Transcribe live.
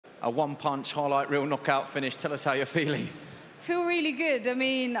a one-punch highlight reel knockout finish. Tell us how you're feeling. Feel really good. I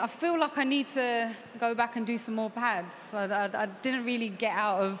mean, I feel like I need to go back and do some more pads. I didn't really get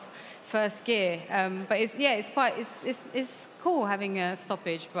out of first gear, but it's cool having a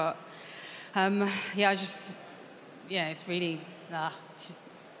stoppage. But it's really it's just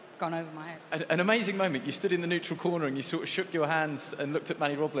gone over my head. An amazing moment. You stood in the neutral corner and you sort of shook your hands and looked at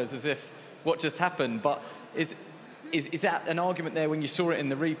Manny Robles as if what just happened. But is that an argument there when you saw it in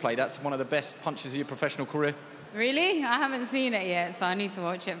the replay? That's one of the best punches of your professional career. Really? I haven't seen it yet, so I need to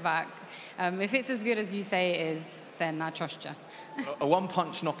watch it back. If it's as good as you say it is, then I trust you. A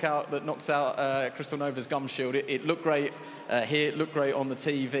one-punch knockout that knocks out Crystal Nova's gum shield. It looked great here, it looked great on the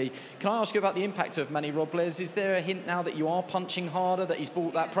TV. Can I ask you about the impact of Manny Robles? Is there a hint now that you are punching harder, that he's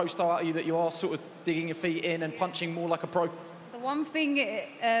brought that pro style out of you, that you are sort of digging your feet in and punching more like a pro? The one thing,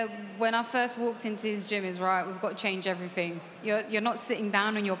 when I first walked into his gym is, right, we've got to change everything. You're not sitting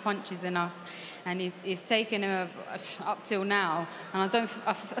down on your punches enough. And he's taken him up till now, and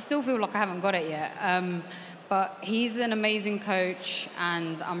I still feel like I haven't got it yet. But he's an amazing coach,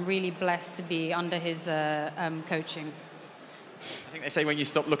 and I'm really blessed to be under his coaching. I think they say when you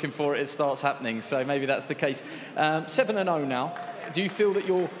stop looking for it, it starts happening. So maybe that's the case. 7-0 now. Do you feel that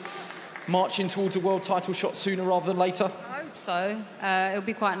you're marching towards a world title shot sooner rather than later? I hope so. It'll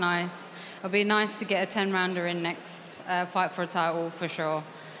be quite nice. It'll be nice to get a 10-rounder in next, fight for a title for sure.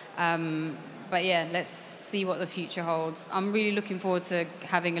 But yeah, let's see what the future holds. I'm really looking forward to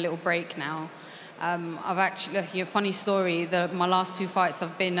having a little break now. I've actually, a funny story, my last 2 fights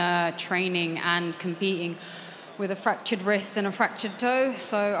I've been training and competing with a fractured wrist and a fractured toe,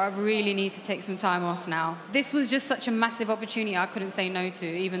 so I really need to take some time off now. This was just such a massive opportunity I couldn't say no to,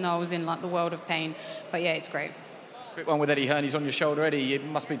 even though I was in like the world of pain. But yeah, it's great. Quick one with Eddie Hearn, he's on your shoulder. Eddie, you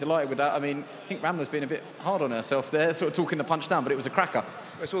must be delighted with that. I mean, I think Ramla's been a bit hard on herself there, sort of talking the punch down, but it was a cracker.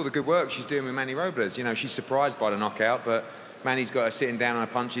 It's all the good work she's doing with Manny Robles. You know, she's surprised by the knockout, but Manny's got her sitting down on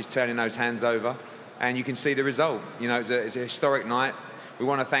her punches, turning those hands over, and you can see the result. You know, it's a historic night. We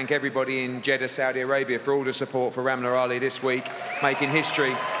want to thank everybody in Jeddah, Saudi Arabia, for all the support for Ramla Ali this week, making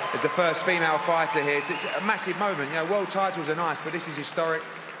history as the first female fighter here. So it's a massive moment. You know, world titles are nice, but this is historic.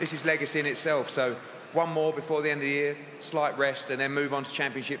 This is legacy in itself. So one more before the end of the year, slight rest, and then move on to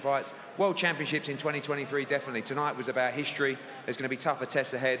championship fights. World Championships in 2023, definitely. Tonight was about history. There's going to be tougher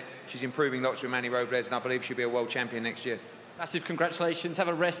tests ahead. She's improving lots with Manny Robles, and I believe she'll be a world champion next year. Massive congratulations. Have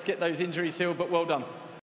a rest, get those injuries healed, but well done.